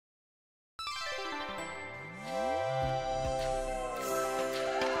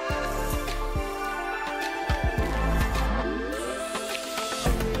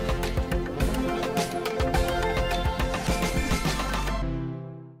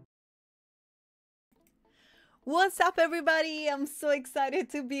What's up, everybody? I'm so excited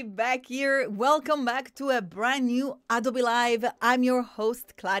to be back here. Welcome back to a brand new Adobe Live. I'm your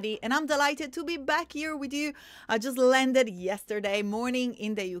host, Kladi, and I'm delighted to be back here with you. I just landed yesterday morning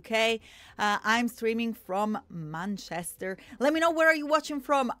in the UK. I'm streaming from Manchester. Let me know where are you watching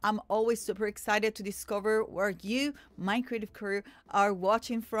from. I'm always super excited to discover where you, my creative crew, are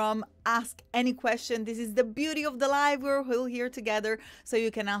watching from. Ask any question. This is the beauty of the live. We're all here together so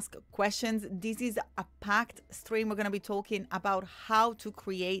you can ask questions. This is a packed stream. We're going to be talking about how to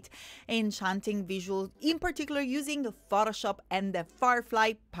create enchanting visuals, in particular using Photoshop and the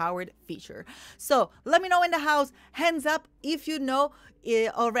Firefly powered feature. So let me know in the house, hands up if you know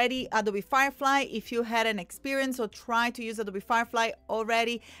already Adobe Firefly, if you had an experience or try to use Adobe Firefly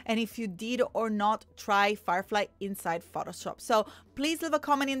already, and if you did or not try Firefly inside Photoshop. So please leave a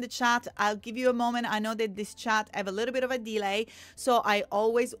comment in the chat. I'll give you a moment. I know that this chat have a little bit of a delay, so I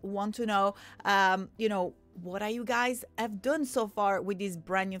always want to know, what are you guys have done so far with these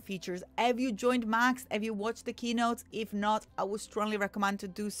brand new features? Have you joined Max? Have you watched the keynotes? If not, I would strongly recommend to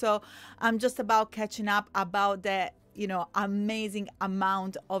do so. I'm just about catching up about the amazing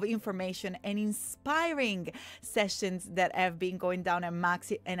amount of information and inspiring sessions that have been going down at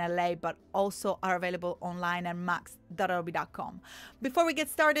Max in LA, but also are available online at max.adobe.com. Before we get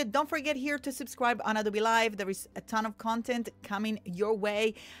started, don't forget here to subscribe on Adobe Live. There is a ton of content coming your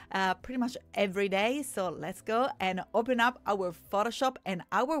way pretty much every day. So let's go and open up our Photoshop and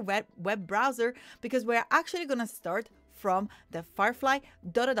our web browser, because we're actually going to start from the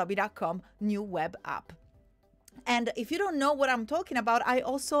firefly.adobe.com new web app. And if you don't know what I'm talking about, I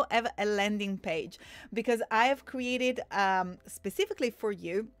also have a landing page, because I have created specifically for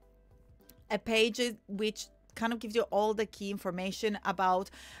you a page which kind of gives you all the key information about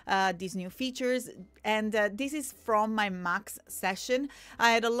these new features. And this is from my Max session.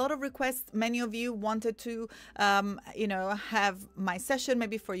 I had a lot of requests. Many of you wanted to, have my session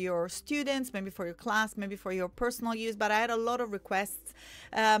maybe for your students, maybe for your class, maybe for your personal use. But I had a lot of requests.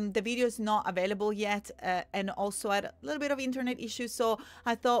 The video is not available yet, and also had a little bit of internet issues. So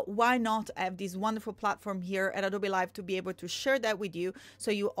I thought, why not have this wonderful platform here at Adobe Live to be able to share that with you, so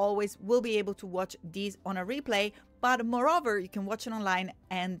you always will be able to watch these on a replay, but moreover, you can watch it online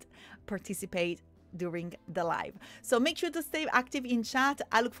and participate during the live. So make sure to stay active in chat.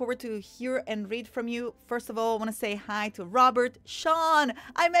 I look forward to hear and read from you. First of all, I want to say hi to Robert, Sean.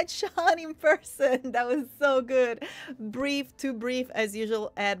 I met Sean in person. That was so good. Too brief as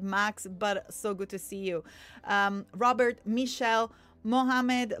usual at Max, but so good to see you. Robert, Michelle,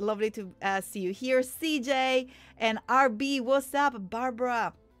 Mohammed, lovely to see you here. CJ and RB, what's up?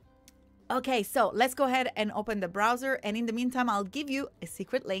 Barbara. Okay, so let's go ahead and open the browser. And in the meantime, I'll give you a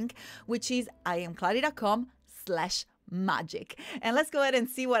secret link, which is iamkladi.com/magic. And let's go ahead and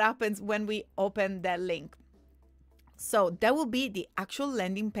see what happens when we open that link. So that will be the actual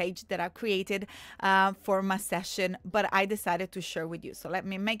landing page that I created for my session, but I decided to share with you. So let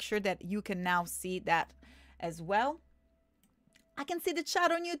me make sure that you can now see that as well. I can see the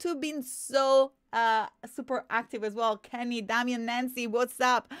chat on YouTube being so super active as well. Kenny, Damian, Nancy, what's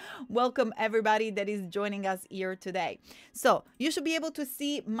up? Welcome everybody that is joining us here today. So you should be able to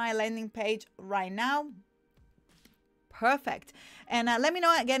see my landing page right now. Perfect. And let me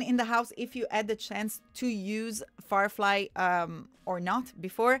know again in the house if you had the chance to use Firefly or not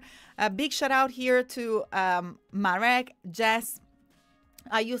before. A big shout out here to Marek, Jess.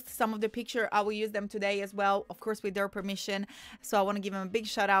 I used some of the picture. I will use them today as well, of course, with their permission. So I want to give them a big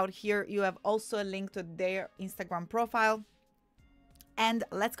shout out here. You have also a link to their Instagram profile. And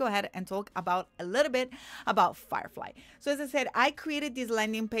let's go ahead and talk about a little bit about Firefly. So as I said, I created this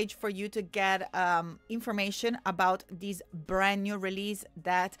landing page for you to get information about this brand new release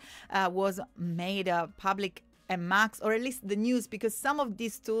that was made public and Max, or at least the news, because some of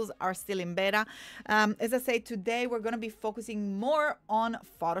these tools are still in beta. As I say, today we're going to be focusing more on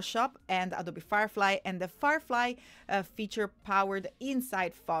Photoshop and Adobe Firefly and the Firefly feature powered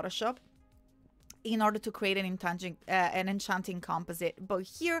inside Photoshop, in order to create an enchanting composite. But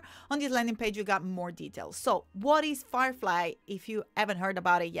here on this landing page, you got more details. So what is Firefly if you haven't heard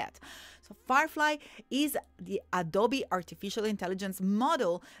about it yet? So Firefly is the Adobe artificial intelligence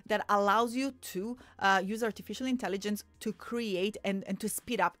model that allows you to use artificial intelligence to create and to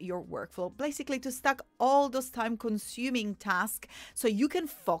speed up your workflow, basically to stack all those time-consuming tasks so you can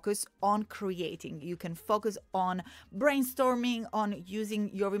focus on creating. You can focus on brainstorming, on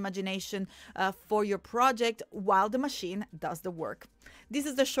using your imagination for your project while the machine does the work. this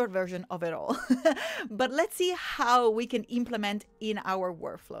is the short version of it all. But let's see how we can implement in our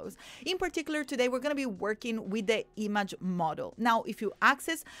workflows. In particular, today we're going to be working with the image model. Now, if you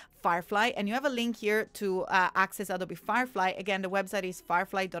access Firefly, and you have a link here to access Adobe Firefly, again, the website is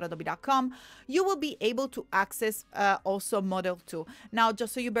firefly.adobe.com, you will be able to access also Model 2. Now,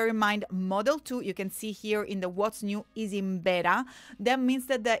 just so you bear in mind, Model 2, you can see here in the What's New, is in beta. That means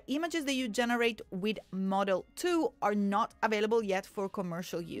that the images that you generate with Model 2 are not available yet for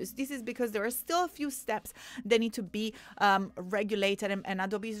commercial use. This is because there are still a few steps that need to be regulated, and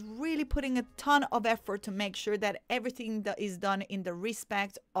Adobe is really putting a ton of effort to make sure that everything that is done in the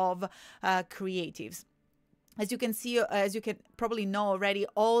respect of creatives. As you can see, as you can probably know already,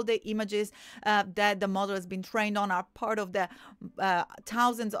 all the images that the model has been trained on are part of the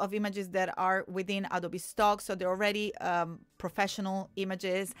thousands of images that are within Adobe stock. So they're already professional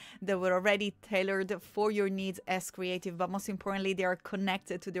images that were already tailored for your needs as creative, but most importantly, they are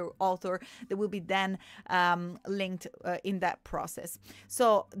connected to their author that will be then linked in that process.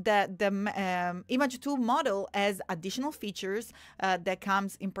 So the Image 2 model has additional features that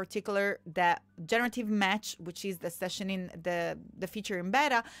comes in particular the generative match, which is the session in the feature in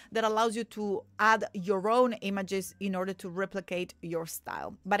beta that allows you to add your own images in order to replicate your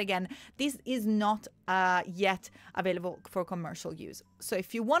style. But again, this is not yet available for commercial use. So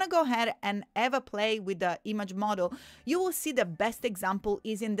if you want to go ahead and have a play with the image model, you will see the best example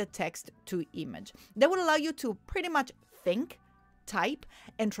is in the text to image. That will allow you to pretty much think, type,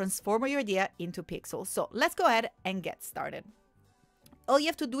 and transform your idea into pixels. So let's go ahead and get started. All you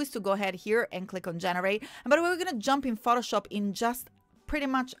have to do is to go ahead here and click on generate. And by the way, we're going to jump in Photoshop in just pretty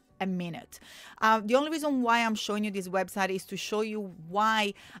much a minute. The only reason why I'm showing you this website is to show you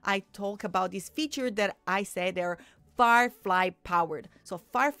why I talk about this feature that I say they're Firefly powered. So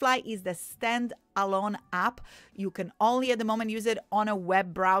Firefly is the standalone app. You can only at the moment use it on a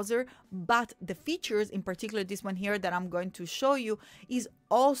web browser, but the features, in particular this one here that I'm going to show you, is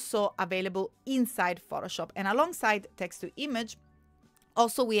also available inside Photoshop. And alongside text to image,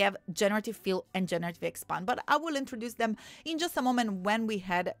 also, we have Generative Fill and Generative Expand, but I will introduce them in just a moment when we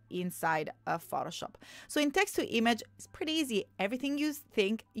head inside Photoshop. So in text to image, it's pretty easy. Everything you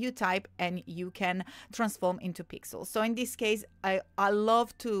think, you type, and you can transform into pixels. So in this case, I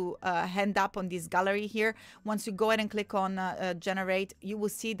love to hand up on this gallery here. Once you go ahead and click on generate, you will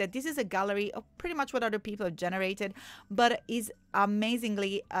see that this is a gallery of pretty much what other people have generated, but is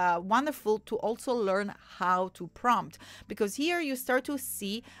amazingly wonderful to also learn how to prompt, because here you start to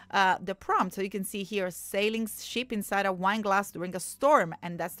see the prompt. So you can see here sailing ship inside a wine glass during a storm,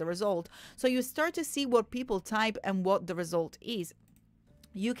 and that's the result. So you start to see what people type and what the result is.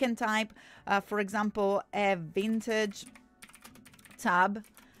 You can type, for example, a vintage tab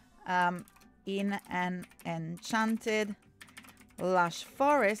in an enchanted lush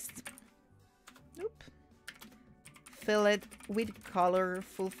forest. Oop. Fill it with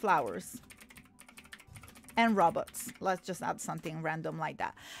colorful flowers and robots. Let's just add something random like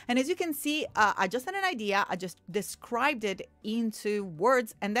that. And as you can see, I just had an idea. I just described it into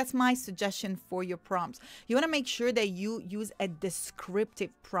words, and that's my suggestion for your prompts. You want to make sure that you use a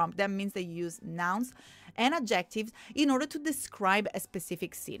descriptive prompt. That means that you use nouns and adjectives in order to describe a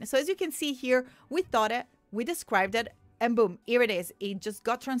specific scene. So as you can see here, we thought it, we described it, and boom, here it is. It just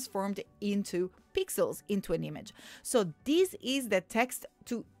got transformed into pixels, into an image. So this is the text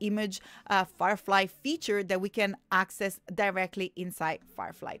to image Firefly feature that we can access directly inside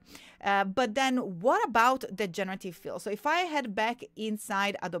Firefly. But then what about the generative fill? So if I head back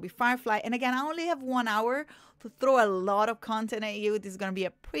inside Adobe Firefly, and again, I only have 1 hour to throw a lot of content at you. This is going to be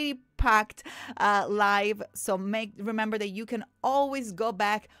a pretty packed live. So remember that you can always go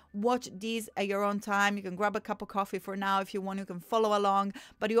back, watch these at your own time. You can grab a cup of coffee for now if you want. You can follow along,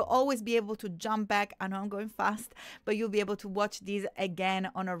 but you'll always be able to jump back. I know I'm going fast, but you'll be able to watch these again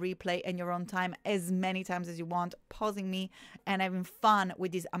on a replay in your own time as many times as you want, pausing me and having fun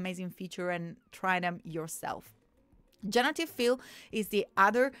with this amazing feature and try them yourself. Generative Fill is the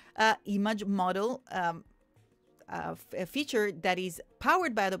other image model a feature that is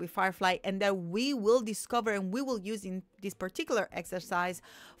powered by Adobe Firefly and that we will discover and we will use in this particular exercise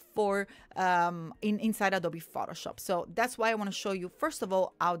for inside Adobe Photoshop. So that's why I want to show you, first of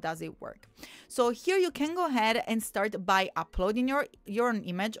all, how does it work. So here you can go ahead and start by uploading your own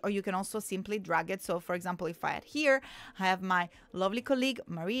image, or you can also simply drag it. So for example, if I had here, I have my lovely colleague,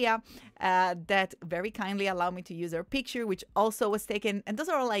 Maria, that very kindly allowed me to use her picture, which also was taken, and those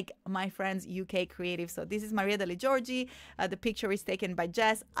are all like my friends, UK creative. So this is Maria Deli Giorgi. The picture is taken by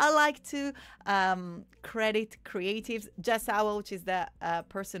Jess. I like to credit creatives Jess Owl, which is the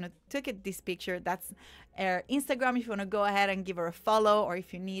person who took this picture. That's her Instagram if you want to go ahead and give her a follow, or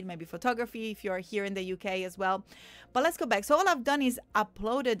if you need maybe photography, if you are here in the UK as well. But let's go back. So all I've done is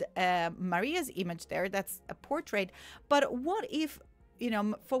uploaded Maria's image there. That's a portrait. But what if, you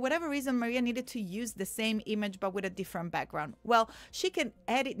know, for whatever reason, Maria needed to use the same image but with a different background? Well, she can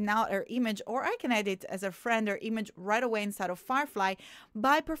edit now her image, or I can edit as a friend her image right away inside of Firefly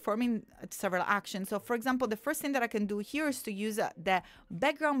by performing several actions. So for example, the first thing that I can do here is to use the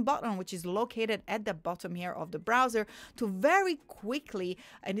background button, which is located at the bottom here of the browser, to very quickly,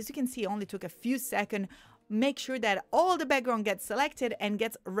 and as you can see, it only took a few seconds, make sure that all the background gets selected and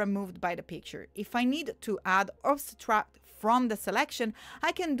gets removed by the picture. If I need to add or subtract from the selection,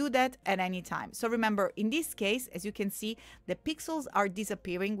 I can do that at any time. So remember, in this case, as you can see, the pixels are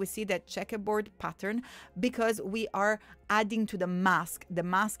disappearing. We see that checkerboard pattern because we are adding to the mask. The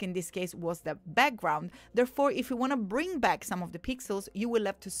mask in this case was the background. Therefore, if you want to bring back some of the pixels, you will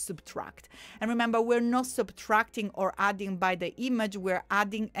have to subtract. And remember, we're not subtracting or adding by the image, we're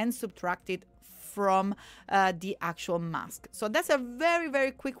adding and subtracting from the actual mask. So that's a very,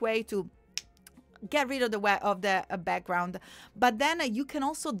 very quick way to get rid of the background. But then you can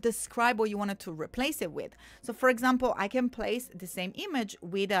also describe what you wanted to replace it with. So for example, I can place the same image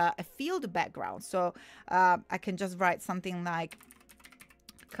with a field background. So I can just write something like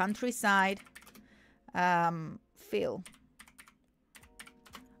countryside fill.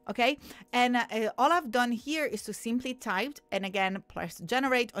 Okay, and all I've done here is to simply type and again press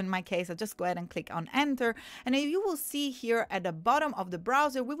generate. In my case, I just go ahead and click on enter, and you will see here at the bottom of the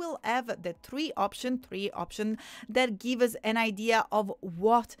browser we will have the three option that give us an idea of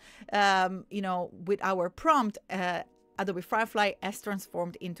what you know, with our prompt Adobe Firefly has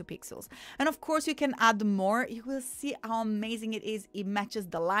transformed into pixels. And of course, you can add more. You will see how amazing it is. It matches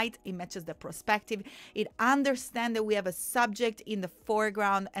the light, it matches the perspective. It understands that we have a subject in the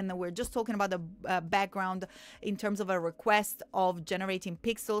foreground and that we're just talking about the background in terms of a request of generating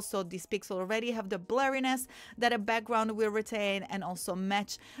pixels. So this pixel already have the blurriness that a background will retain, and also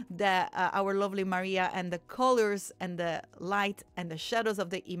match the our lovely Maria and the colors and the light and the shadows of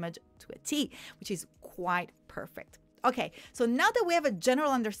the image to a T, which is quite perfect. Okay, so now that we have a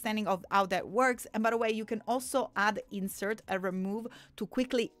general understanding of how that works, and by the way, you can also add, insert, and remove to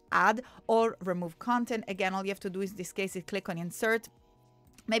quickly add or remove content. Again, all you have to do is, in this case, is click on insert.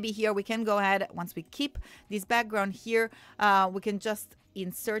 Maybe here we can go ahead, once we keep this background here, we can just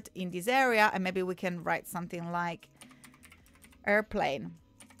insert in this area, and maybe we can write something like airplane.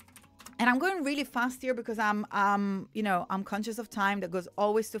 And I'm going really fast here because you know, I'm conscious of time. That goes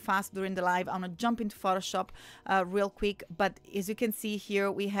always too fast during the live. I'm gonna jump into Photoshop real quick. But as you can see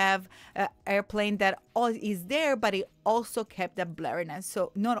here, we have airplane that is there, but it also kept the blurriness.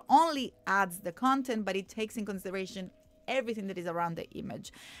 So not only adds the content, but it takes in consideration everything that is around the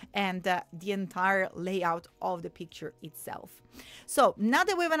image and the entire layout of the picture itself. So now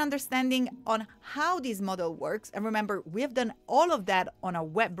that we have an understanding on how this model works, and remember, we have done all of that on a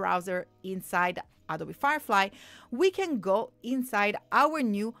web browser inside Adobe Firefly, we can go inside our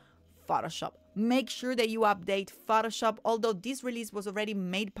new Photoshop. Make sure that you update Photoshop. Although this release was already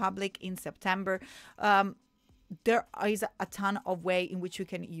made public in September, there is a ton of way in which you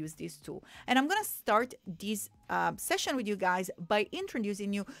can use this tool. And I'm going to start this session with you guys by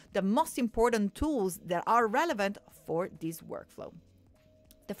introducing you the most important tools that are relevant for this workflow.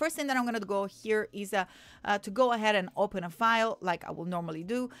 The first thing that I'm going to go here is to go ahead and open a file like I will normally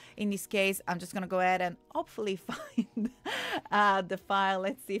do. In this case, I'm just going to go ahead and hopefully find the file.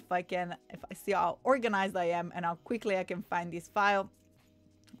 Let's see if I see how organized I am and how quickly I can find this file.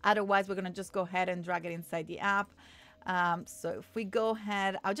 Otherwise, we're going to just go ahead and drag it inside the app. So if we go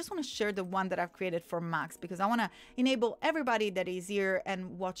ahead, I just want to share the one that I've created for Max, because I want to enable everybody that is here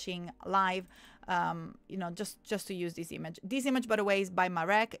and watching live, you know, just to use this image. This image, by the way, is by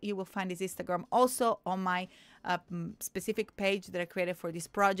Marek. You will find his Instagram also on my specific page that I created for this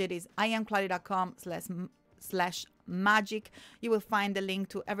project. Is iamkladi.com/magic. You will find the link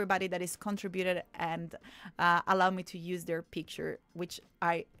to everybody that is contributed and allow me to use their picture, which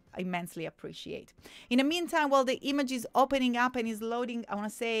I immensely appreciate. In the meantime, while the image is opening up and is loading, I want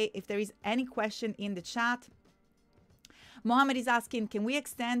to say if there is any question in the chat. Mohammed is asking, can we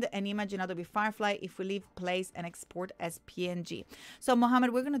extend an image in Adobe Firefly if we leave place and export as PNG? So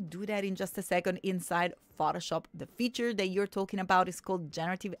Mohammed, we're going to do that in just a second inside Photoshop. The feature that you're talking about is called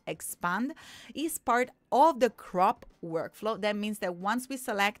Generative Expand. It's part of the crop workflow. That means that once we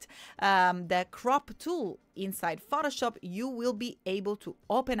select the crop tool inside Photoshop, you will be able to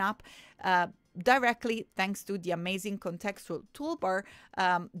open up directly thanks to the amazing contextual toolbar,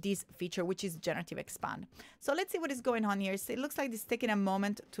 this feature, which is Generative Expand. So let's see what is going on here. So it looks like it's taking a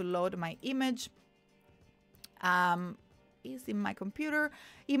moment to load my image. Is in my computer.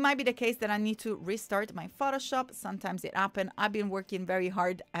 It might be the case that I need to restart my Photoshop. Sometimes it happens. I've been working very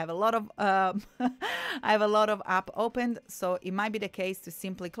hard. I have a lot of app opened, so it might be the case to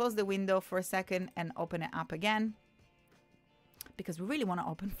simply close the window for a second and open it up again, because we really want to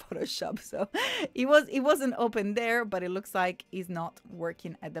open Photoshop. So it wasn't open there, but it looks like it's not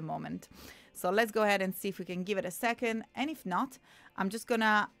working at the moment. So let's go ahead and see if we can give it a second. And if not, I'm just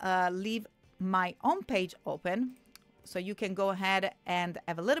gonna leave my home page open, so you can go ahead and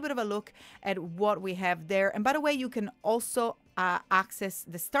have a little bit of a look at what we have there. And by the way, you can also access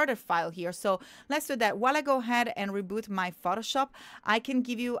the starter file here. So let's do that. While I go ahead and reboot my Photoshop, I can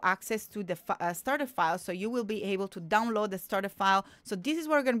give you access to the starter file. So you will be able to download the starter file. So this is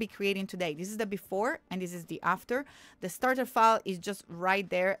what we're going to be creating today. This is the before and this is the after. The starter file is just right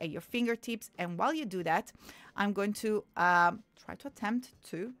there at your fingertips. And while you do that, I'm going to try to attempt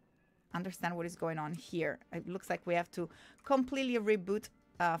to understand what is going on here. It looks like we have to completely reboot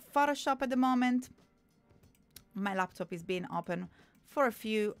Photoshop at the moment. My laptop is being open for a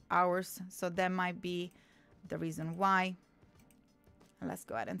few hours, so that might be the reason why. Let's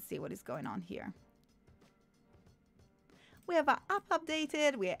go ahead and see what is going on here. We have our app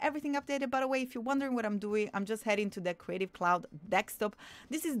updated. We have everything updated. By the way, if you're wondering what I'm doing, I'm just heading to the Creative Cloud desktop.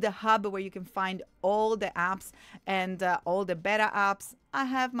 This is the hub where you can find all the apps and all the beta apps. I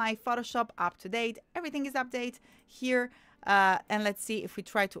have my Photoshop up to date. Everything is updated here. And let's see if we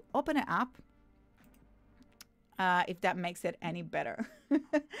try to open an app, if that makes it any better.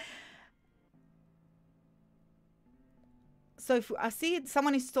 So if I see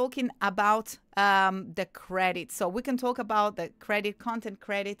someone is talking about the credit, so we can talk about the credit, content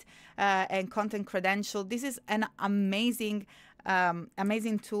credit, and content credential. This is an amazing,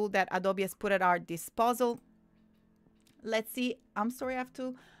 amazing tool that Adobe has put at our disposal. Let's see. I'm sorry, I have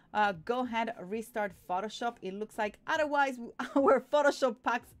to go ahead and restart Photoshop. It looks like otherwise our Photoshop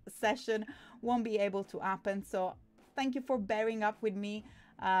Packs session won't be able to happen. So thank you for bearing up with me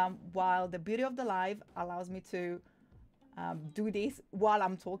while the beauty of the live allows me to do this while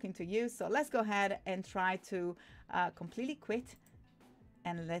I'm talking to you. So let's go ahead and try to completely quit,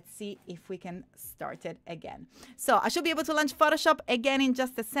 and let's see if we can start it again. So I should be able to launch Photoshop again in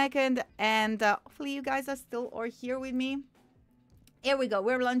just a second, and hopefully you guys are still or here with me. Here we go.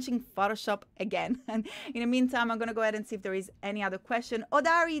 We're launching Photoshop again. And in the meantime, I'm going to go ahead and see if there is any other question.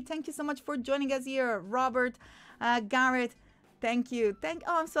 Odari, thank you so much for joining us here. Robert, Garrett, thank you. Oh,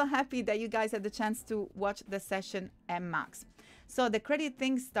 I'm so happy that you guys had the chance to watch the session and Max. So the credit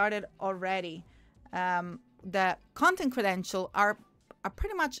thing started already. The content credential are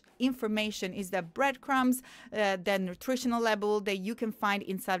pretty much information, is the breadcrumbs, the nutritional label that you can find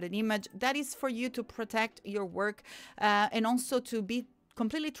inside an image. That is for you to protect your work and also to be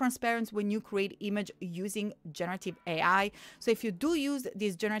completely transparent when you create image using generative AI. So if you do use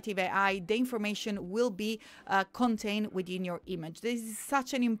this generative AI, the information will be contained within your image. This is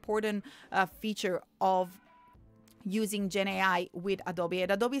such an important feature of using Gen AI with Adobe.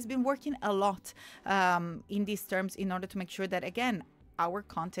 And Adobe has been working a lot in these terms in order to make sure that, again, our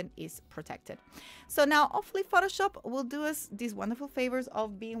content is protected. So now hopefully Photoshop will do us these wonderful favors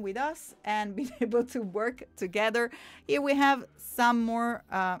of being with us and being able to work together. Here we have some more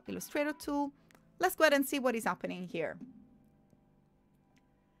Illustrator tool. Let's go ahead and see what is happening here.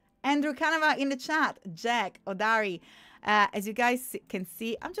 Andrew Canava in the chat, Jack, Odari. As you guys can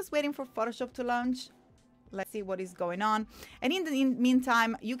see, I'm just waiting for Photoshop to launch. Let's see what is going on. And in the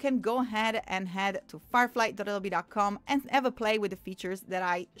meantime, you can go ahead and head to firefly.adobe.com and have a play with the features that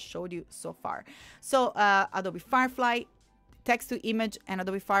I showed you so far. So Adobe Firefly, text to image, and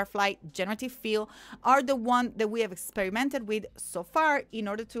Adobe Firefly Generative Fill are the one that we have experimented with so far in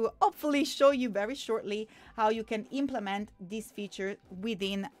order to hopefully show you very shortly how you can implement this feature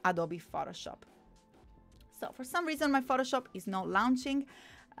within Adobe Photoshop. So for some reason, my Photoshop is not launching.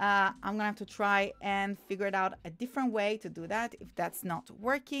 I'm gonna have to try and figure it out a different way to do that if that's not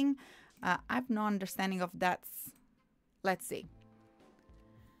working. I have no understanding of that. Let's see.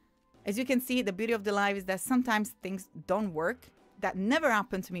 As you can see, the beauty of the live is that sometimes things don't work. That never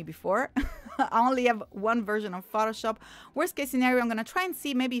happened to me before. I only have one version of Photoshop. Worst case scenario, I'm gonna try and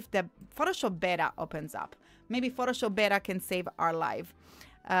see maybe if the Photoshop beta opens up. Maybe Photoshop beta can save our live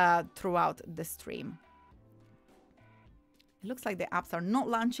throughout the stream. It looks like the apps are not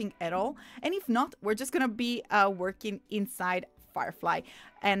launching at all. And if not, we're just going to be working inside Firefly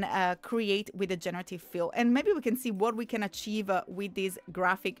and create with the Generative Fill. And maybe we can see what we can achieve with this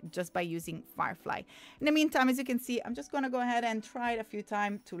graphic just by using Firefly. In the meantime, as you can see, I'm just going to go ahead and try it a few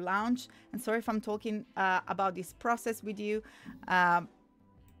times to launch. And sorry if I'm talking about this process with you.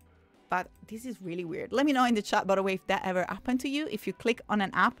 But this is really weird. Let me know in the chat, by the way, if that ever happened to you. If you click on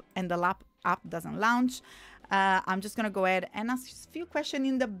an app and the app doesn't launch. I'm just going to go ahead and ask a few questions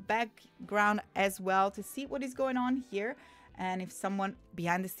in the background as well to see what is going on here. And if someone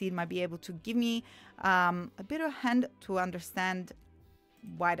behind the scene might be able to give me a bit of a hand to understand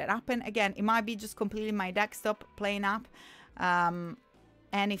why that happened. Again, it might be just completely my desktop playing up. And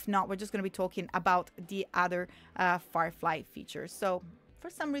if not, we're just going to be talking about the other Firefly features. So for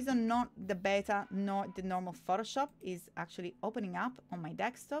some reason, not the beta, nor the normal Photoshop is actually opening up on my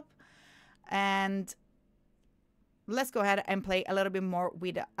desktop. And let's go ahead and play a little bit more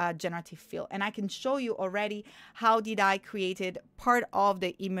with Generative Fill. And I can show you already how did I created part of the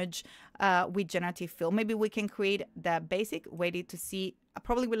image with Generative Fill. Maybe we can create the basic, waiting to see. I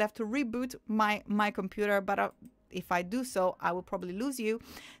probably will have to reboot my computer, but if I do so, I will probably lose you.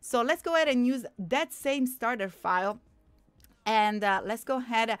 So let's go ahead and use that same starter file. And let's go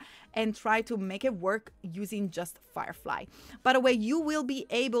ahead and try to make it work using just Firefly. By the way, you will be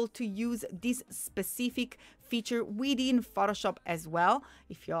able to use this specific feature within Photoshop as well,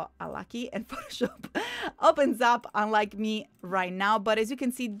 if you're lucky and Photoshop opens up, unlike me right now. But as you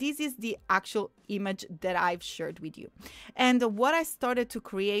can see, this is the actual image that I've shared with you. And what I started to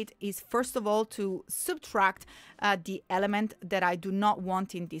create is, first of all, to subtract the element that I do not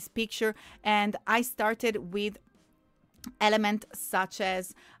want in this picture. And I started with element such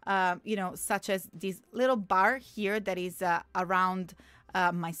as such as this little bar here that is around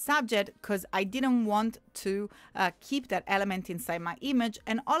my subject, because I didn't want to keep that element inside my image.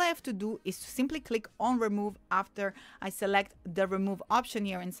 And all I have to do is to simply click on remove after I select the remove option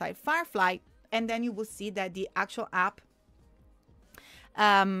here inside Firefly, and then you will see that the actual app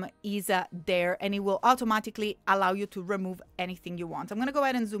is there, and it will automatically allow you to remove anything you want. I'm going to go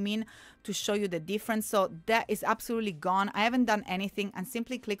ahead and zoom in to show you the difference. So that is absolutely gone. I haven't done anything, and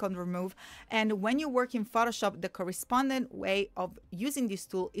simply click on remove. And when you work in Photoshop, the corresponding way of using this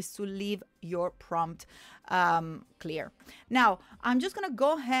tool is to leave your prompt clear. Now, I'm just going to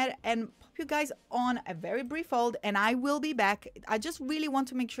go ahead and pop you guys on a very brief hold, and I will be back. I just really want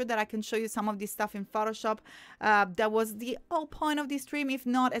to make sure that I can show you some of this stuff in Photoshop. That was the whole point of this stream. If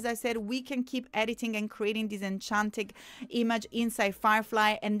not, as I said, we can keep editing and creating this enchanting image inside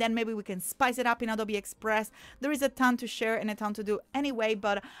Firefly, and then maybe we can spice it up in Adobe Express. There is a ton to share and a ton to do anyway,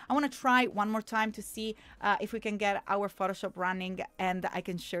 but I want to try one more time to see if we can get our Photoshop running and I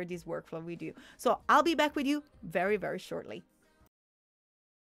can share this workflow with you. So I'll be back with you very, very shortly.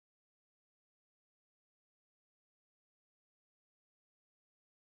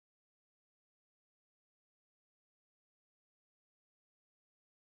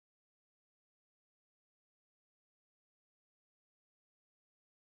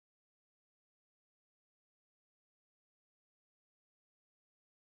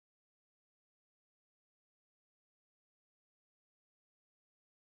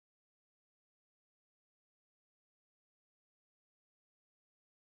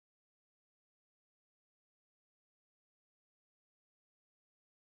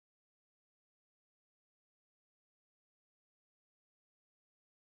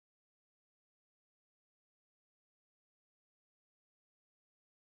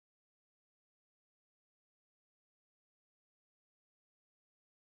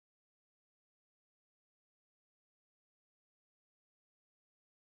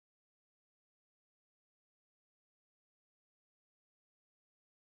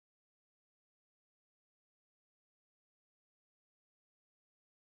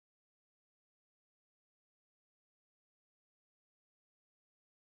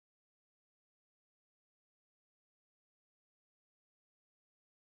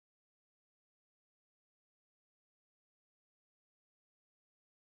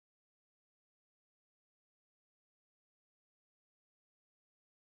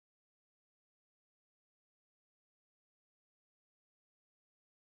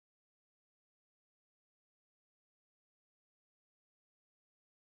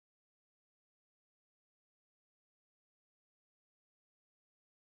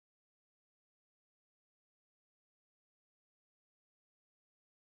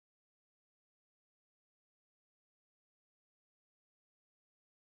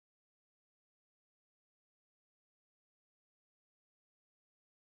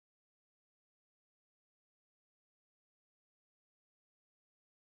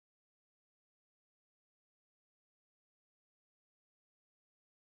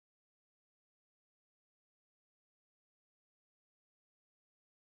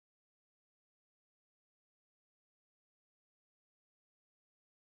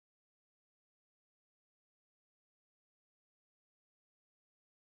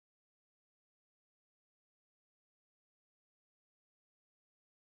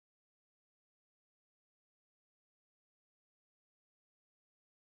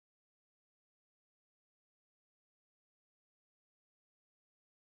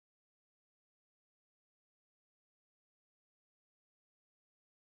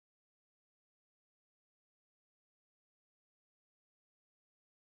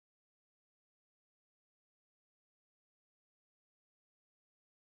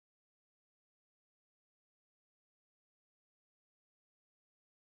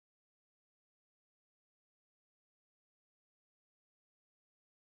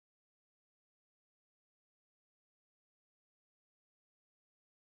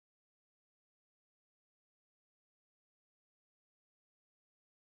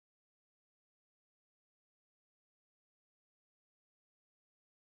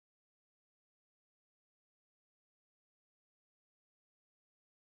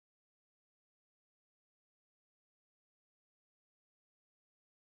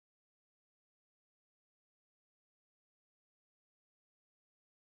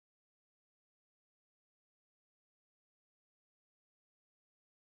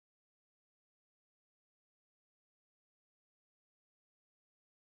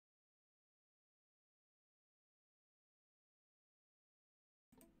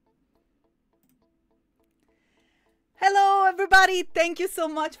 Hello, everybody. Thank you so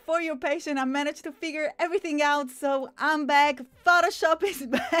much for your patience. I managed to figure everything out, so I'm back. Photoshop is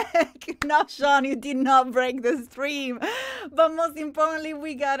back. No, Sean, you did not break the stream. But most importantly,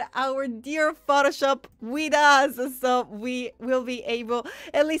 we got our dear Photoshop with us, so we will be able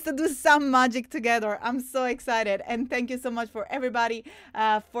at least to do some magic together. I'm so excited, and thank you so much for everybody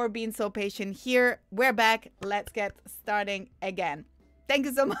for being so patient here. We're back. Let's get starting again. Thank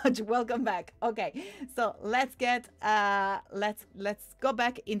you so much. Welcome back. Okay, so let's get let's go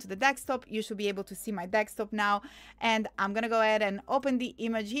back into the desktop. You should be able to see my desktop now, and I'm gonna go ahead and open the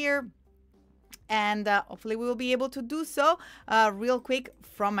image here. And hopefully we will be able to do so real quick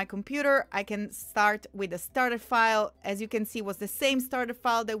from my computer. I can start with the starter file. As you can see, it was the same starter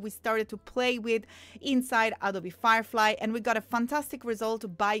file that we started to play with inside Adobe Firefly, and we got a fantastic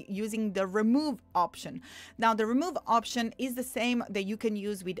result by using the remove option. Now, the remove option is the same that you can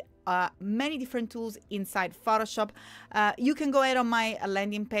use with many different tools inside Photoshop. You can go ahead on my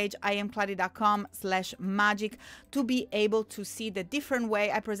landing page, iamkladi.com/magic, to be able to see the different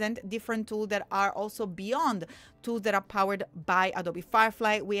way I present different tools that are also beyond tools that are powered by Adobe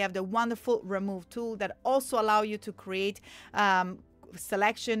Firefly. We have the wonderful remove tool that also allow you to create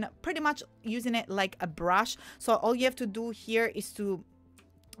selection, pretty much using it like a brush. So all you have to do here is to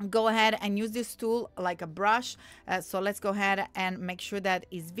go ahead and use this tool like a brush. So let's go ahead and make sure that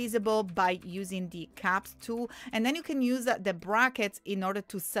is visible by using the caps tool, and then you can use the brackets in order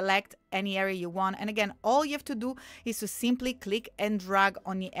to select any area you want. And again, all you have to do is to simply click and drag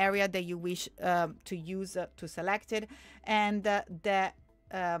on the area that you wish to use to select it. And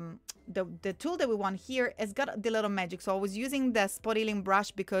the tool that we want here has got the little magic. So I was using the spot healing brush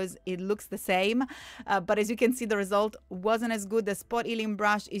because it looks the same, but as you can see, the result wasn't as good. The spot healing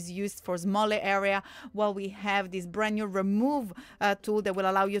brush is used for smaller area, while we have this brand new remove tool that will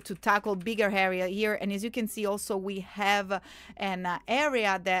allow you to tackle bigger area here. And as you can see, also we have an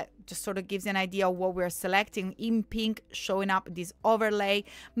area that just sort of gives an idea of what we're selecting in pink, showing up this overlay.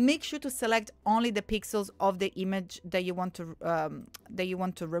 Make sure to select only the pixels of the image that you want to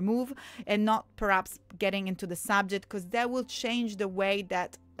remove, and not perhaps getting into the subject, because that will change the way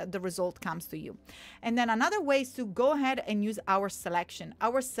that the result comes to you. And then another way is to go ahead and use our selection.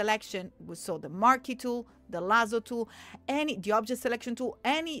 Our selection, so the marquee tool, the lasso tool, the object selection tool,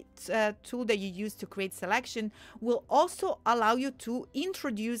 any tool that you use to create selection will also allow you to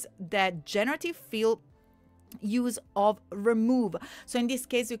introduce the generative fill use of remove. So in this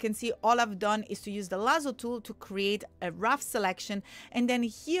case, you can see all I've done is to use the lasso tool to create a rough selection, and then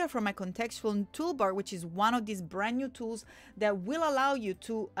here from my contextual toolbar, which is one of these brand new tools that will allow you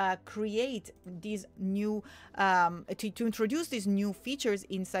to create these new to introduce these new features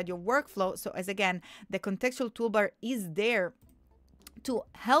inside your workflow. So as again, the contextual toolbar is there to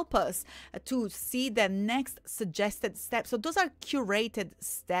help us to see the next suggested step. So those are curated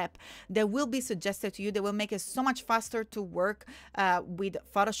steps that will be suggested to you. They will make it so much faster to work with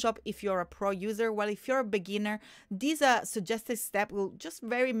Photoshop if you're a pro user. Well, if you're a beginner, these suggested steps will just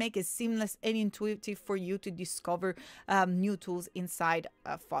make it seamless and intuitive for you to discover new tools inside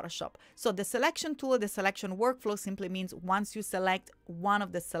Photoshop. So the selection tool, the selection workflow simply means once you select one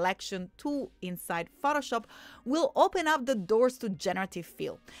of the selection tool inside Photoshop, will open up the doors to Generative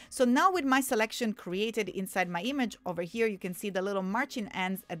Fill. So now with my selection created inside my image over here, you can see the little marching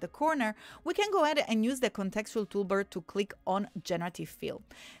ants at the corner. We can go ahead and use the contextual toolbar to click on Generative Fill.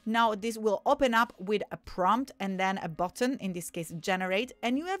 Now this will open up with a prompt and then a button, in this case generate,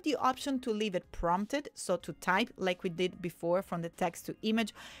 and you have the option to leave it prompted, so to type like we did before from the text to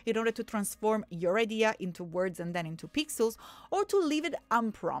image in order to transform your idea into words and then into pixels, or to leave it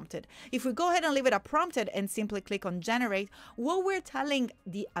unprompted. If we go ahead and leave it unprompted and simply click on generate, what we're telling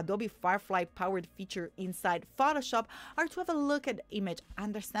the Adobe Firefly powered feature inside Photoshop are to have a look at the image,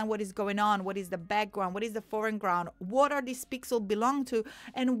 understand what is going on, what is the background, what is the foreground, what are these pixels belong to,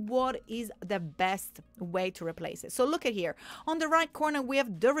 and what is the best way to replace it. So look at here. On the right corner, we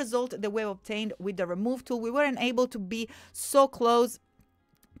have the result that we obtained with the remove tool. We weren't able to be so close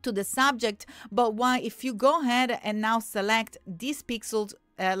to the subject, but if you go ahead and now select these pixels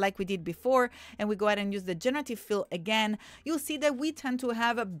like we did before, and we go ahead and use the generative fill again, you'll see that we tend to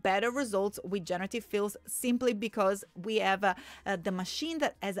have better results with generative fills, simply because we have the machine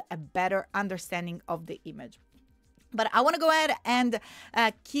that has a better understanding of the image. But I want to go ahead and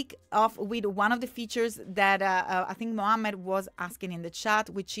kick off with one of the features that I think Mohammed was asking in the chat,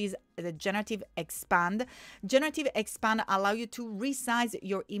 which is the Generative Expand. Generative Expand allow you to resize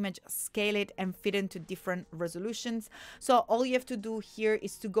your image, scale it, and fit into different resolutions. So all you have to do here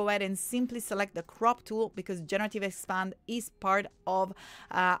is to go ahead and simply select the crop tool, because Generative Expand is part of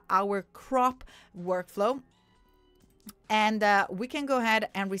our crop workflow. And we can go ahead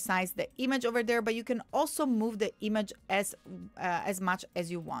and resize the image over there, but you can also move the image as much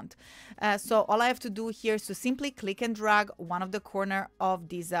as you want. So all I have to do here is to simply click and drag one of the corner of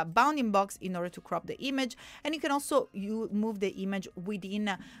this bounding box in order to crop the image. And you can also move the image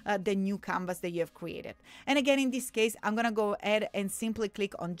within the new canvas that you have created. And again, in this case, I'm going to go ahead and simply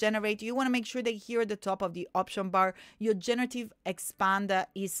click on generate. You want to make sure that here at the top of the option bar, your Generative Expand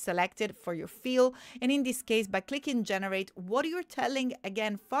is selected for your fill. And in this case, by clicking generate, what you're telling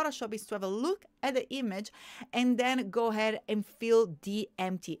again Photoshop is to have a look at the image and then go ahead and fill the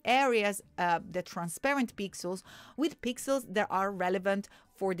empty areas, the transparent pixels, with pixels that are relevant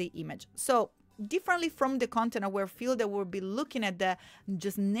for the image. So differently from the content aware fill that will be looking at the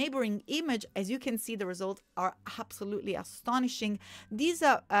just neighboring image, as you can see, the results are absolutely astonishing. These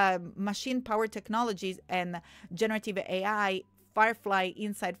machine power technologies and generative AI Firefly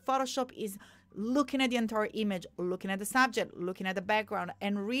inside Photoshop is looking at the entire image, looking at the subject, looking at the background,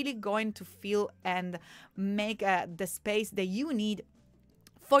 and really going to fill and make the space that you need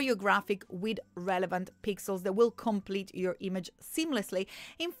for your graphic with relevant pixels that will complete your image seamlessly.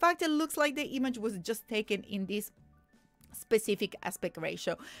 In fact, it looks like the image was just taken in this specific aspect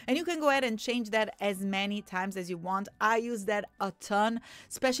ratio, and you can go ahead and change that as many times as you want. I use that a ton,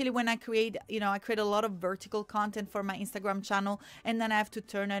 especially when I create, I create a lot of vertical content for my Instagram channel, and then I have to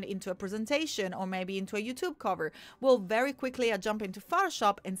turn it into a presentation or maybe into a YouTube cover. Well, very quickly I jump into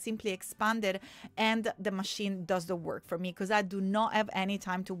Photoshop and simply expand it, and the machine does the work for me because I do not have any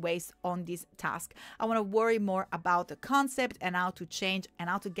time to waste on this task. I want to worry more about the concept and how to change and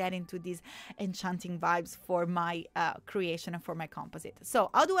how to get into these enchanting vibes for my creation and for my composite.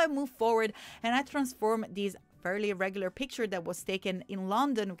 So how do I move forward? And I transform these fairly regular picture that was taken in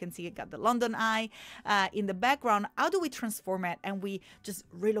London. We can see it got the London eye in the background. How do we transform it and we just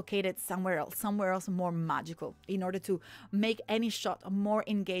relocate it somewhere else more magical in order to make any shot more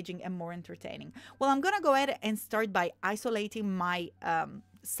engaging and more entertaining? Well, I'm gonna go ahead and start by isolating my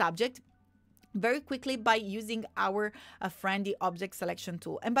subject very quickly by using our friendly object selection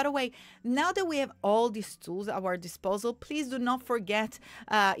tool. And by the way, now that we have all these tools at our disposal, please do not forget,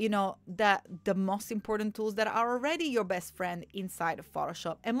 the most important tools that are already your best friend inside of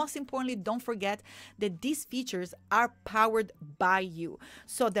Photoshop. And most importantly, don't forget that these features are powered by you.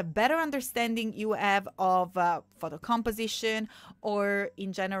 So the better understanding you have of photo composition, or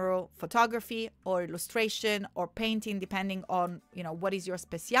in general photography or illustration or painting, depending on what is your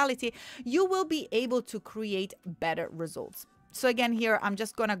specialty, you will be able to create better results. So again, here I'm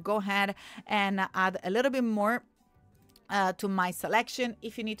just gonna go ahead and add a little bit more to my selection.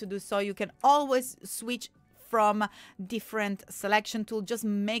 If you need to do so, you can always switch from different selection tool. Just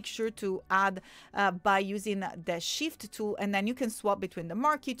make sure to add by using the shift tool, and then you can swap between the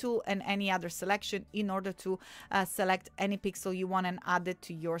marquee tool and any other selection in order to select any pixel you want and add it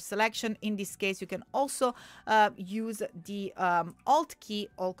to your selection. In this case, you can also use the Alt key,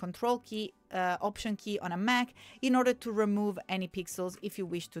 Alt Control key, Option key on a Mac in order to remove any pixels if you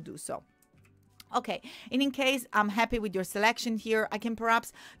wish to do so. Okay, and in case I'm happy with your selection here, I can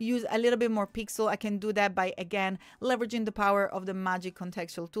perhaps use a little bit more pixel. I can do that by, again, leveraging the power of the Magic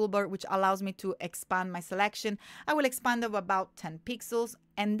Contextual Toolbar, which allows me to expand my selection. I will expand of about 10 pixels.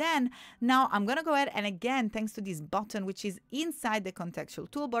 And then now I'm going to go ahead and, again, thanks to this button, which is inside the contextual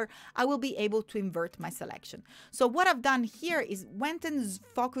toolbar, I will be able to invert my selection. So what I've done here is went and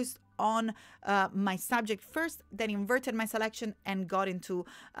focused on my subject first, then inverted my selection and got into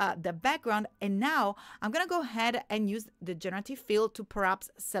the background. And now I'm going to go ahead and use the Generative Fill to perhaps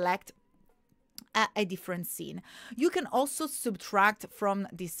select a different scene. You can also subtract from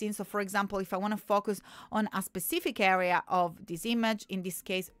this scene. So for example, if I want to focus on a specific area of this image, in this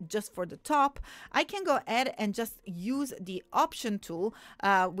case just for the top, I can go ahead and just use the option tool,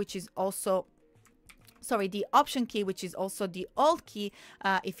 which is also the option key, which is also the Alt key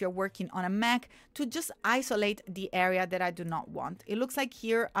if you're working on a Mac, to just isolate the area that I do not want. It looks like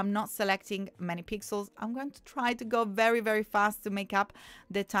here I'm not selecting many pixels. I'm going to try to go very, very fast to make up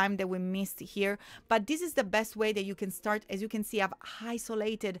the time that we missed here. But this is the best way that you can start. As you can see, I've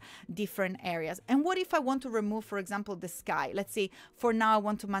isolated different areas. And what if I want to remove, for example, the sky? Let's say for now I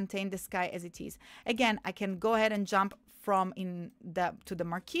want to maintain the sky as it is. Again, I can go ahead and jump from to the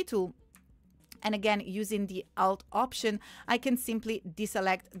marquee tool. And again, using the Alt option, I can simply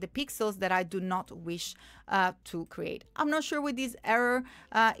deselect the pixels that I do not wish to create. I'm not sure what this error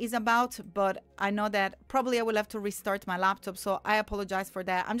is about, but I know that probably I will have to restart my laptop, so I apologize for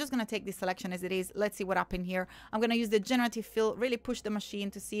that. I'm just going to take this selection as it is. Let's see what happened here. I'm going to use the Generative Fill, really push the machine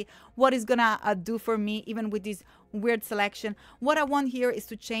to see what it's going to do for me, even with this weird selection. What I want here is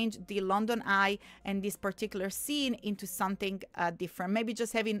to change the London Eye and this particular scene into something different. Maybe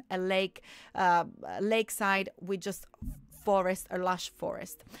just having a lakeside with just forest or lush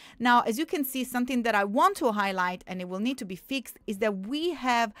forest. Now, as you can see, something that I want to highlight, and it will need to be fixed, is that we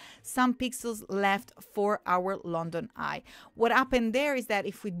have some pixels left for our London Eye. What happened there is that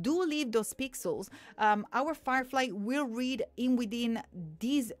if we do leave those pixels, our Firefly will read in within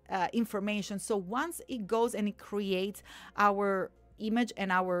these information. So once it goes and it creates our image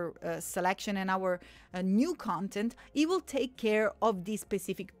and our selection and our new content, it will take care of these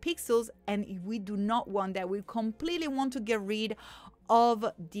specific pixels, and we do not want that. We completely want to get rid of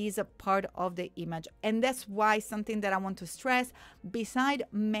this part of the image. And that's why something that I want to stress, beside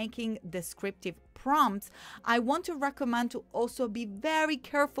making descriptive prompts, I want to recommend to also be very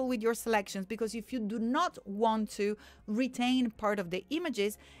careful with your selections, because if you do not want to retain part of the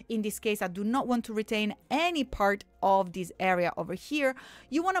images, in this case I do not want to retain any part of this area over here,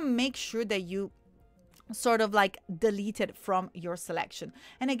 you want to make sure that you sort of like delete it from your selection.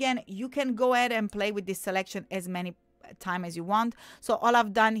 And again, you can go ahead and play with this selection as many time as you want. So all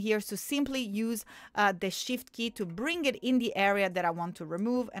I've done here is to simply use the shift key to bring it in the area that I want to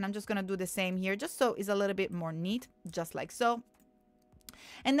remove, and I'm just going to do the same here just so it's a little bit more neat, just like so.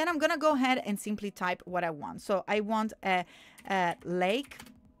 And then I'm going to go ahead and simply type what I want. So I want a lake,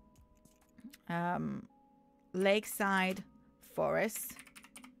 lakeside forest,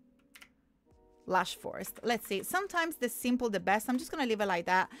 lush forest. Let's see, sometimes the simple the best. I'm just gonna leave it like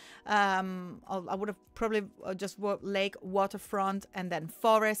that. I would have probably just wrote lake, waterfront, and then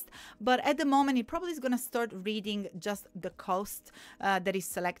forest, but at the moment it probably is gonna start reading just the coast that is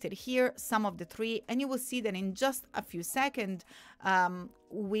selected here, some of the three, and you will see that in just a few seconds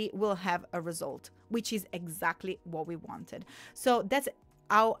we will have a result, which is exactly what we wanted. So that's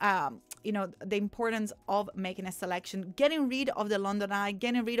our you know, the importance of making a selection. Getting rid of the London Eye,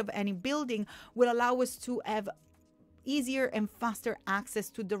 getting rid of any building will allow us to have easier and faster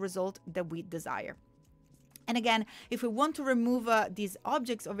access to the result that we desire. And again, if we want to remove these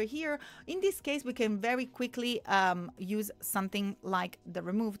objects over here, in this case, we can very quickly use something like the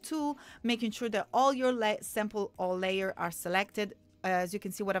remove tool, making sure that all your sample all layer are selected. As you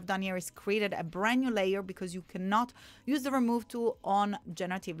can see, what I've done here is created a brand new layer, because you cannot use the remove tool on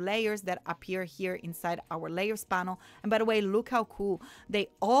generative layers that appear here inside our layers panel. And by the way, look how cool. They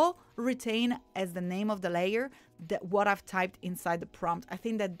all retain as the name of the layer that what I've typed inside the prompt. I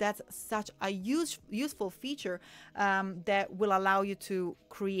think that that's such a useful feature that will allow you to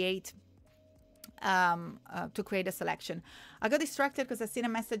create a selection. I got distracted because I seen a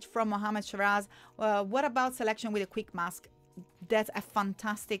message from Mohammed Shiraz. What about selection with a quick mask? That's a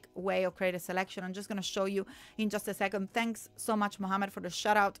fantastic way of creating a selection. I'm just going to show you in just a second. Thanks so much, Mohammed, for the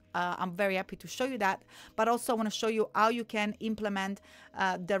shout out. I'm very happy to show you that, but also I want to show you how you can implement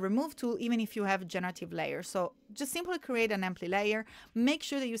the remove tool even if you have generative layers. So just simply create an empty layer, make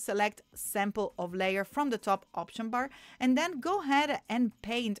sure that you select sample of layer from the top option bar, and then go ahead and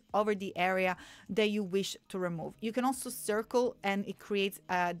paint over the area that you wish to remove. You can also circle and it creates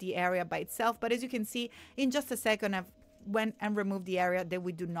the area by itself, but as you can see, in just a second I've went and remove the area that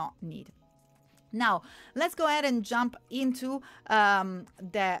we do not need. Now let's go ahead and jump into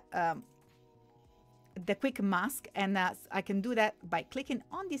the quick mask, and I can do that by clicking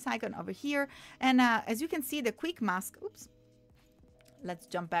on this icon over here, and as you can see, the quick mask, oops, let's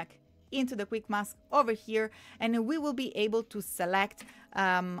jump back into the quick mask over here, and we will be able to select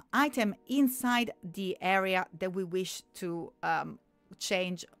item inside the area that we wish to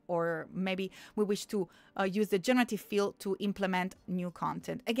change, or maybe we wish to use the generative fill to implement new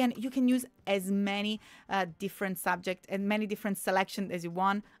content. Again, you can use as many different subjects and many different selections as you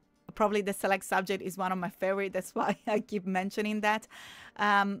want. Probably the select subject is one of my favorite. That's why I keep mentioning that.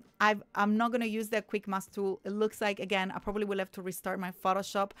 I'm not going to use the quick mask tool. It looks like, again, I probably will have to restart my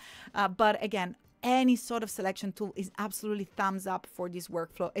Photoshop. But again, any sort of selection tool is absolutely thumbs up for this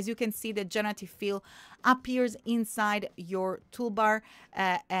workflow. As you can see, the generative fill appears inside your toolbar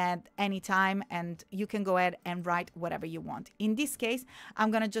at any time, and you can go ahead and write whatever you want. In this case, I'm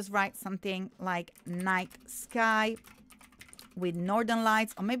gonna just write something like night sky with northern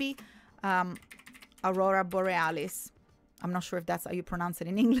lights, or maybe aurora borealis. I'm not sure if that's how you pronounce it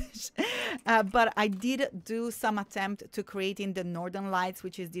in English. But I did do some attempt to creating the northern lights,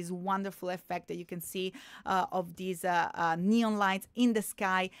 which is this wonderful effect that you can see of these neon lights in the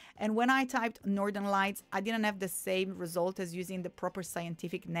sky. And when I typed northern lights, I didn't have the same result as using the proper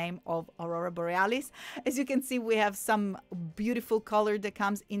scientific name of Aurora Borealis. As you can see, we have some beautiful color that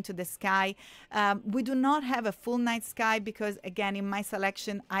comes into the sky. We do not have a full night sky because, again, in my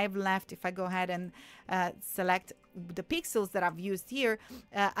selection, I've left, if I go ahead and select the pixels that I've used here,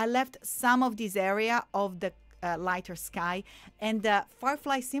 I left some of this area of the lighter sky, and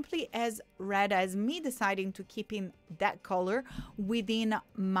Firefly simply as read as me deciding to keep in that color within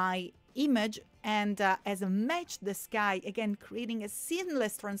my image and as a match the sky, again creating a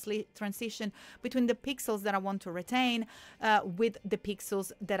seamless transition between the pixels that I want to retain with the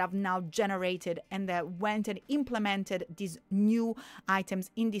pixels that I've now generated and that went and implemented these new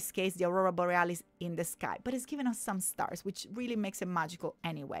items, in this case the Aurora Borealis in the sky, but it's given us some stars, which really makes it magical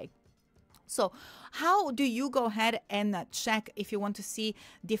anyway. So how do you go ahead and check if you want to see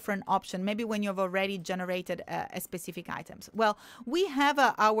different options, maybe when you've already generated a specific items? Well, we have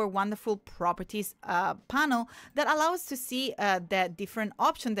our wonderful properties panel that allows us to see the different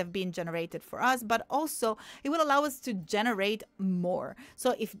options that have been generated for us, but also it will allow us to generate more.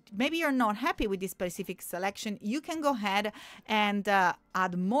 So if maybe you're not happy with this specific selection, you can go ahead and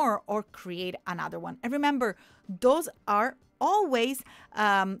add more or create another one. And remember, those are always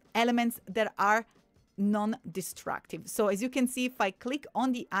elements that are non-destructive. So as you can see, if I click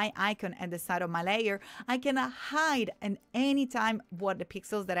on the eye icon at the side of my layer, I can hide at any time what the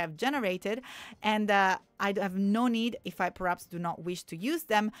pixels that I've generated, and I have no need, if I perhaps do not wish to use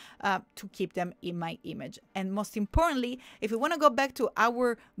them, to keep them in my image. And most importantly, if we want to go back to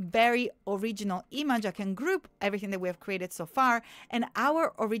our very original image, I can group everything that we have created so far, and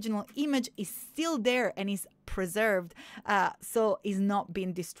our original image is still there and is preserved, so is not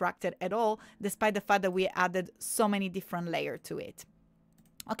being distracted at all, despite the fact that we added so many different layers to it.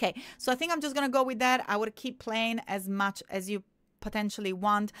 Okay, so I think I'm just gonna go with that. I would keep playing as much as you potentially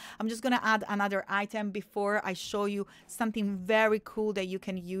want. I'm just going to add another item before I show you something very cool that you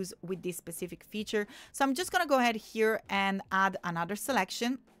can use with this specific feature. So I'm just going to go ahead here and add another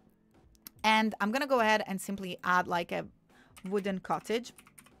selection, and I'm going to go ahead and simply add like a wooden cottage.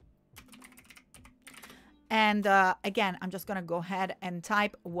 And again, I'm just going to go ahead and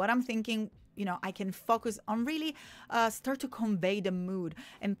type what I'm thinking. You know, I can focus on really start to convey the mood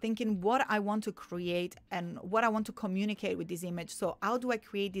and thinking what I want to create and what I want to communicate with this image. So how do I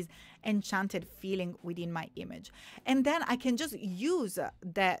create this enchanted feeling within my image? And then I can just use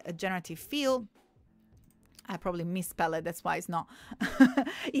the generative fill. I probably misspell it, that's why it's not.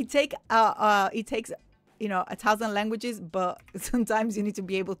 It takes you know, 1,000 languages, but sometimes you need to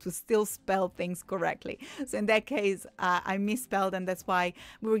be able to still spell things correctly. So in that case, I misspelled, and that's why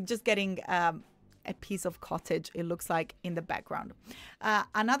we were just getting a piece of cottage, it looks like, in the background.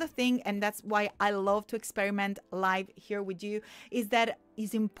 Another thing, and that's why I love to experiment live here with you, is that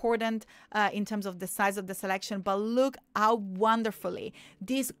is important in terms of the size of the selection, but look how wonderfully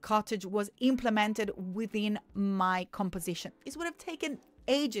this cottage was implemented within my composition. It would have taken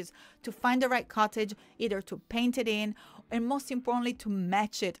ages to find the right cottage, either to paint it in, and most importantly to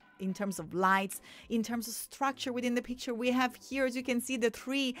match it in terms of lights, in terms of structure within the picture. We have here, as you can see, the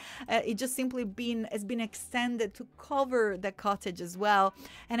tree, it just simply has been extended to cover the cottage as well.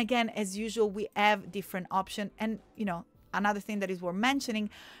 And again, as usual, we have different options. And you know, another thing that is worth mentioning,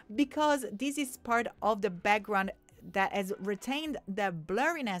 because this is part of the background that has retained the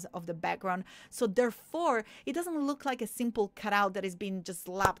blurriness of the background, so therefore it doesn't look like a simple cutout that is being just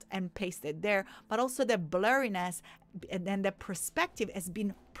slapped and pasted there, but also the blurriness and then the perspective has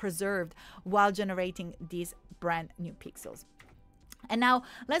been preserved while generating these brand new pixels. And now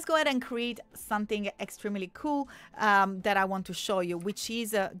let's go ahead and create something extremely cool that I want to show you, which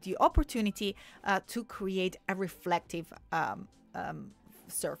is the opportunity to create a reflective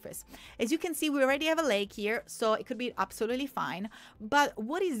surface. As you can see, we already have a lake here, so it could be absolutely fine. But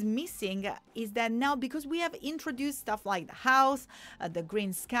what is missing is that now, because we have introduced stuff like the house, the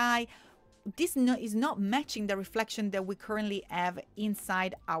green sky, this is not matching the reflection that we currently have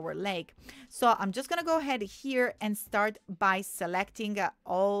inside our lake. So I'm just gonna go ahead here and start by selecting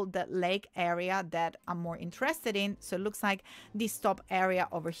all the lake area that I'm more interested in. So it looks like this top area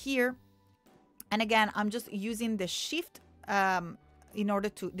over here. And again, I'm just using the shift in order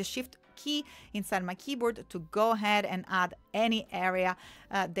to the shift key inside my keyboard to go ahead and add any area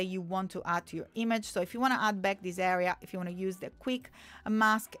that you want to add to your image. So if you want to add back this area, if you want to use the quick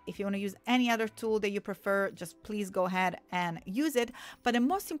mask, if you want to use any other tool that you prefer, just please go ahead and use it. But the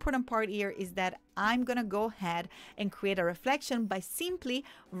most important part here is that I'm going to go ahead and create a reflection by simply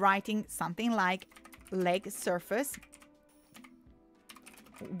writing something like leg surface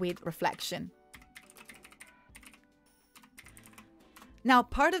with reflection. Now,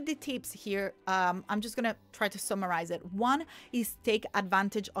 part of the tips here, I'm just going to try to summarize it. One is take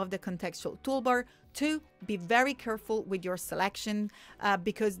advantage of the contextual toolbar. Two, be very careful with your selection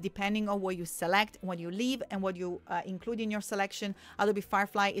because depending on what you select, what you leave, and what you include in your selection, Adobe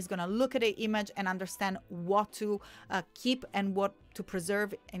Firefly is going to look at the image and understand what to keep and what to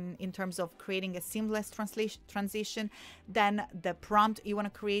preserve in terms of creating a seamless transition. Then the prompt you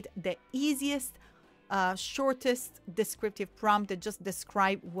want to create, the easiest shortest descriptive prompt that just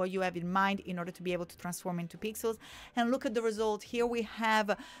describe what you have in mind in order to be able to transform into pixels. And look at the result. Here we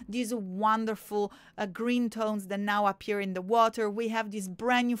have these wonderful green tones that now appear in the water. We have this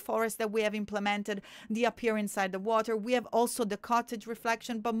brand new forest that we have implemented, they appear inside the water. We have also the cottage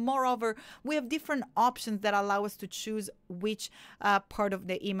reflection, but moreover, we have different options that allow us to choose which part of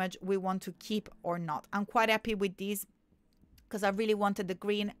the image we want to keep or not. I'm quite happy with these because I really wanted the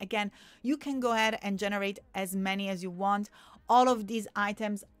green. Again, you can go ahead and generate as many as you want. All of these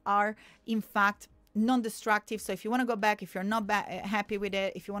items are in fact non-destructive. So if you want to go back, if you're not happy with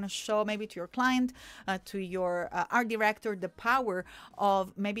it, if you want to show maybe to your client, to your art director, the power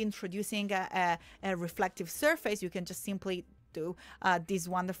of maybe introducing a reflective surface, you can just simply do this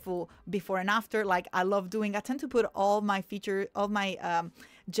wonderful before and after, like I love doing. I tend to put all my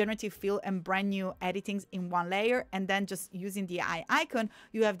generative fill and brand new editings in one layer, and then just using the eye icon,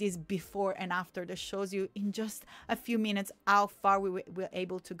 you have this before and after that shows you in just a few minutes how far we were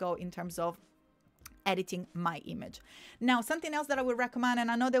able to go in terms of editing my image. Now, something else that I would recommend,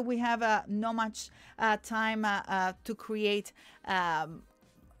 and I know that we have not much time to create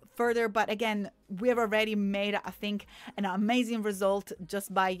further, but again, we have already made, I think, an amazing result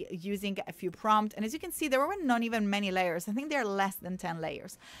just by using a few prompts. And as you can see, there were not even many layers. I think there are less than 10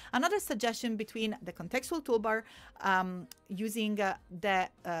 layers. Another suggestion between the contextual toolbar, using the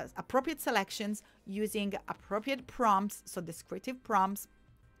appropriate selections, using appropriate prompts, so descriptive prompts,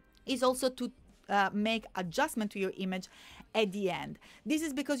 is also to make adjustment to your image at the end. This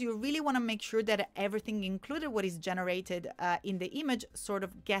is because you really want to make sure that everything included what is generated in the image sort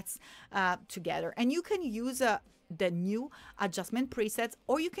of gets together. And you can use the new adjustment presets,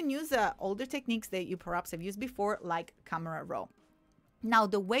 or you can use older techniques that you perhaps have used before, like camera raw. Now,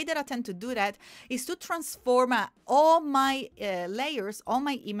 the way that I tend to do that is to transform all my layers, all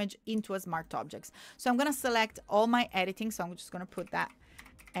my image into a smart objects. So I'm going to select all my editing. So I'm just going to put that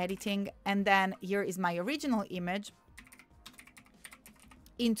editing, and then here is my original image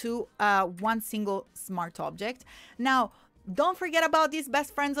into one single smart object. Now, don't forget about these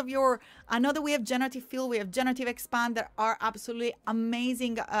best friends of your, I know that we have Generative Fill, we have Generative Expand, that are absolutely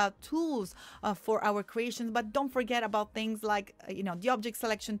amazing tools for our creations, but don't forget about things like, the object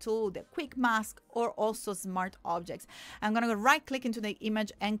selection tool, the quick mask, or also smart objects. I'm going to right click into the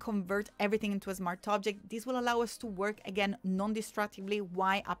image and convert everything into a smart object. This will allow us to work again non-destructively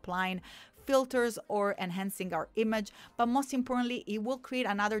while applying filters or enhancing our image, but most importantly, it will create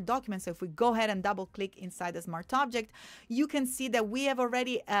another document. So if we go ahead and double click inside the smart object, you can see that we have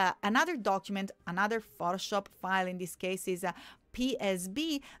already another document, another Photoshop file. In this case is a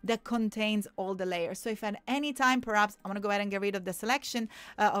PSB that contains all the layers. So if at any time perhaps I want to go ahead and get rid of the selection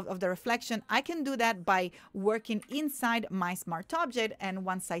of the reflection, I can do that by working inside my smart object, and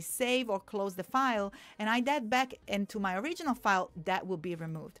once I save or close the file and I add back into my original file, that will be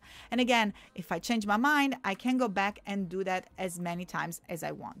removed. And again, if I change my mind, I can go back and do that as many times as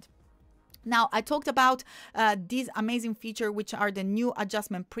I want. Now, I talked about these amazing features, which are the new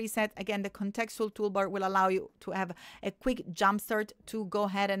adjustment preset. Again, the contextual toolbar will allow you to have a quick jumpstart to go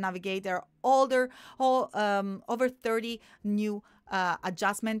ahead and navigate. There are over 30 new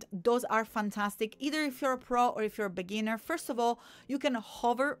adjustment. Those are fantastic, either if you're a pro or if you're a beginner. First of all, you can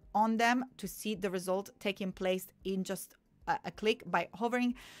hover on them to see the result taking place in just a click by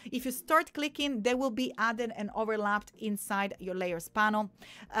hovering. If you start clicking, they will be added and overlapped inside your layers panel.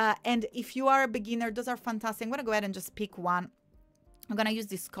 And if you are a beginner, those are fantastic. I'm going to go ahead and just pick one. I'm going to use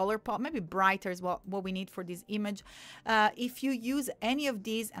this color pop, maybe brighter is what we need for this image. If you use any of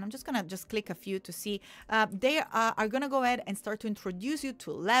these, and I'm just going to just click a few to see, they are going to go ahead and start to introduce you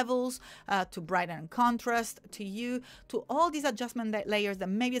to levels, to brighten and contrast, to all these adjustment layers that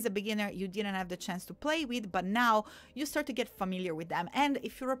maybe as a beginner you didn't have the chance to play with, but now you start to get familiar with them. And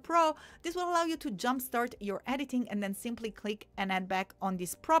if you're a pro, this will allow you to jumpstart your editing and then simply click and add back on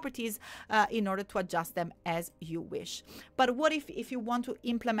these properties in order to adjust them as you wish. But what if you want to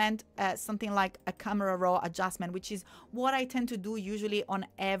implement something like a camera raw adjustment, which is what I tend to do usually on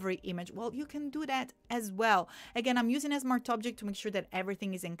every image? Well, you can do that as well. Again, I'm using a smart object to make sure that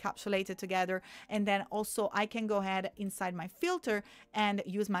everything is encapsulated together. And then also I can go ahead inside my filter and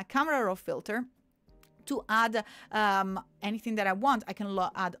use my camera raw filter to add anything that I want. I can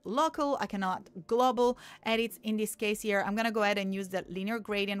add local, I can add global edits. In this case here, I'm gonna go ahead and use the linear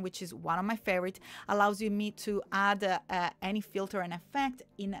gradient, which is one of my favorite. Allows me to add any filter and effect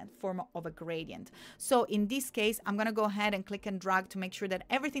in a form of a gradient. So in this case, I'm gonna go ahead and click and drag to make sure that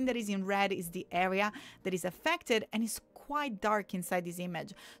everything that is in red is the area that is affected and is quite dark inside this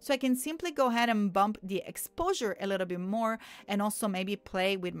image. So I can simply go ahead and bump the exposure a little bit more and also maybe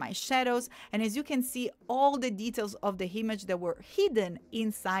play with my shadows. And as you can see, all the details of the image that were hidden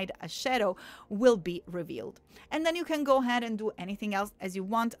inside a shadow will be revealed. And then you can go ahead and do anything else as you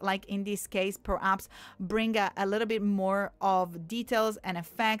want, like in this case, perhaps bring a little bit more of details and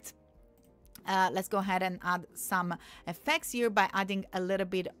effects. Let's go ahead and add some effects here by adding a little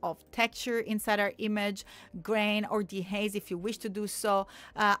bit of texture inside our image, grain or dehaze if you wish to do so.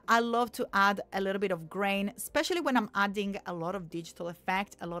 I love to add a little bit of grain, especially when I'm adding a lot of digital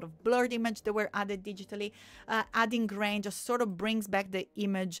effect, a lot of blurred image that were added digitally. Adding grain just sort of brings back the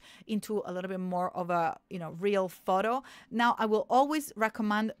image into a little bit more of a real photo. Now, I will always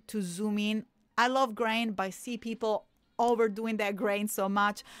recommend to zoom in. I love grain, but I see people overdoing that grain so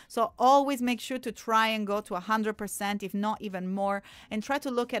much. So always make sure to try and go to 100%, if not even more, and try to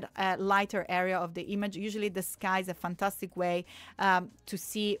look at a lighter area of the image. Usually the sky is a fantastic way to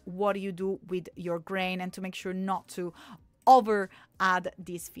see what you do with your grain and to make sure not to over add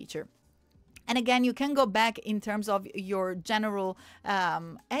this feature. And again, you can go back in terms of your general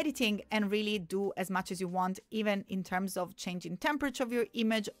editing and really do as much as you want, even in terms of changing temperature of your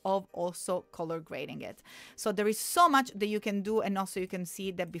image, of also color grading it. So there is so much that you can do, and also you can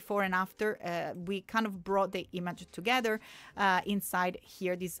see that before and after we kind of brought the image together inside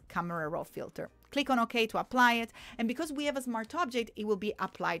here, this camera raw filter. Click on OK to apply it, and because we have a smart object, it will be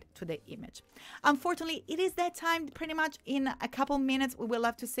applied to the image. Unfortunately, it is that time. Pretty much in a couple minutes, we will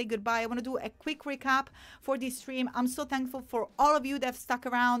have to say goodbye. I want to do a quick recap for this stream. I'm so thankful for all of you that have stuck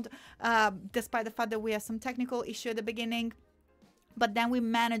around, despite the fact that we had some technical issue at the beginning. But then we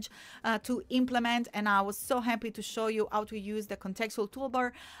managed to implement, and I was so happy to show you how to use the contextual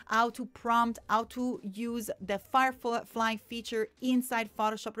toolbar, how to prompt, how to use the Firefly feature inside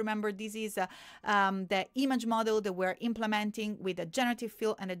Photoshop. Remember, this is the image model that we're implementing with the Generative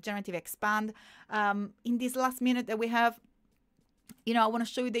Fill and the Generative Expand. In this last minute that we have, I want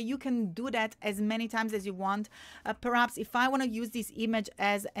to show you that you can do that as many times as you want. Perhaps if I want to use this image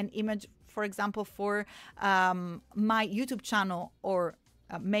as an image, for example, for my YouTube channel, or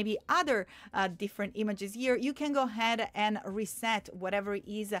maybe other different images here, you can go ahead and reset whatever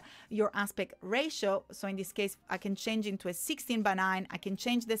is your aspect ratio. So in this case, I can change into a 16:9. I can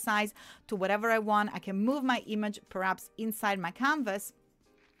change the size to whatever I want. I can move my image perhaps inside my canvas.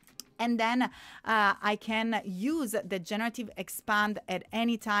 And then I can use the Generative Expand at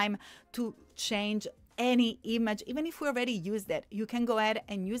any time to change any image. Even if we already used it, you can go ahead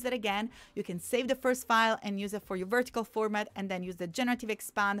and use it again. You can save the first file and use it for your vertical format, and then use the Generative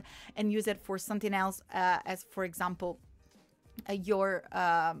Expand and use it for something else, as for example, your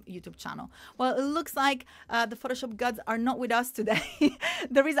YouTube channel. Well, it looks like the Photoshop gods are not with us today.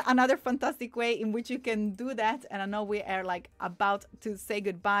 There is another fantastic way in which you can do that, and I know we are like about to say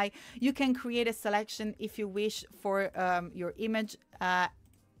goodbye. You can create a selection if you wish for your image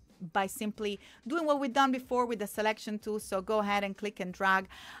by simply doing what we've done before with the selection tool. So go ahead and click and drag.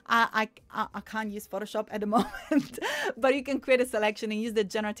 I can't use Photoshop at the moment, but you can create a selection and use the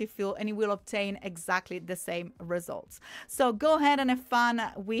Generative Fill, and it will obtain exactly the same results. So go ahead and have fun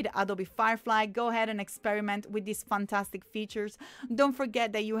with Adobe Firefly. Go ahead and experiment with these fantastic features. Don't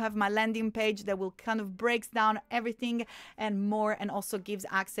forget that you have my landing page that will kind of breaks down everything and more, and also gives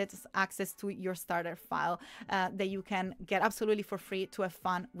access to your starter file that you can get absolutely for free to have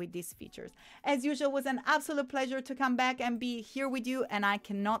fun with these features. As usual, it was an absolute pleasure to come back and be here with you, and I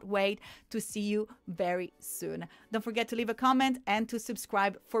cannot wait to see you very soon. Don't forget to leave a comment and to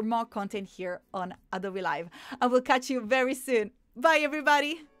subscribe for more content here on Adobe Live. I will catch you very soon. Bye,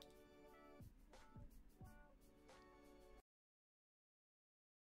 everybody.